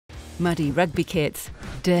Muddy rugby kits,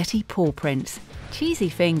 dirty paw prints, cheesy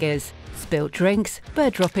fingers, spilt drinks,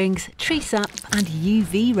 bird droppings, tree sap and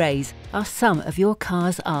UV rays are some of your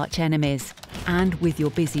car's arch enemies. And with your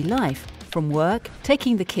busy life, from work,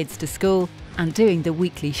 taking the kids to school and doing the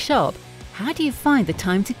weekly shop, how do you find the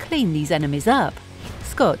time to clean these enemies up?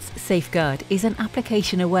 Scott's Safegard is an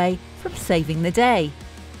application away from saving the day.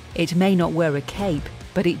 It may not wear a cape,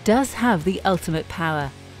 but it does have the ultimate power.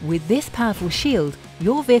 With this powerful shield,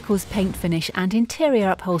 your vehicle's paint finish and interior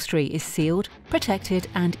upholstery is sealed, protected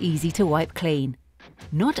and easy to wipe clean.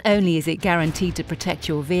 Not only is it guaranteed to protect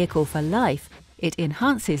your vehicle for life, it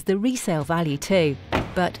enhances the resale value too.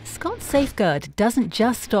 But Scott's Safegard doesn't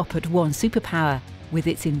just stop at one superpower. With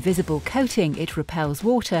its invisible coating, it repels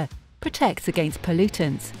water, protects against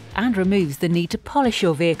pollutants, and removes the need to polish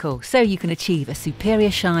your vehicle so you can achieve a superior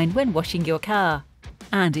shine when washing your car.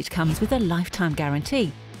 And it comes with a lifetime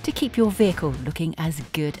guarantee to keep your vehicle looking as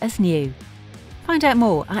good as new. Find out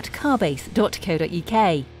more at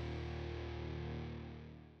carbase.co.uk.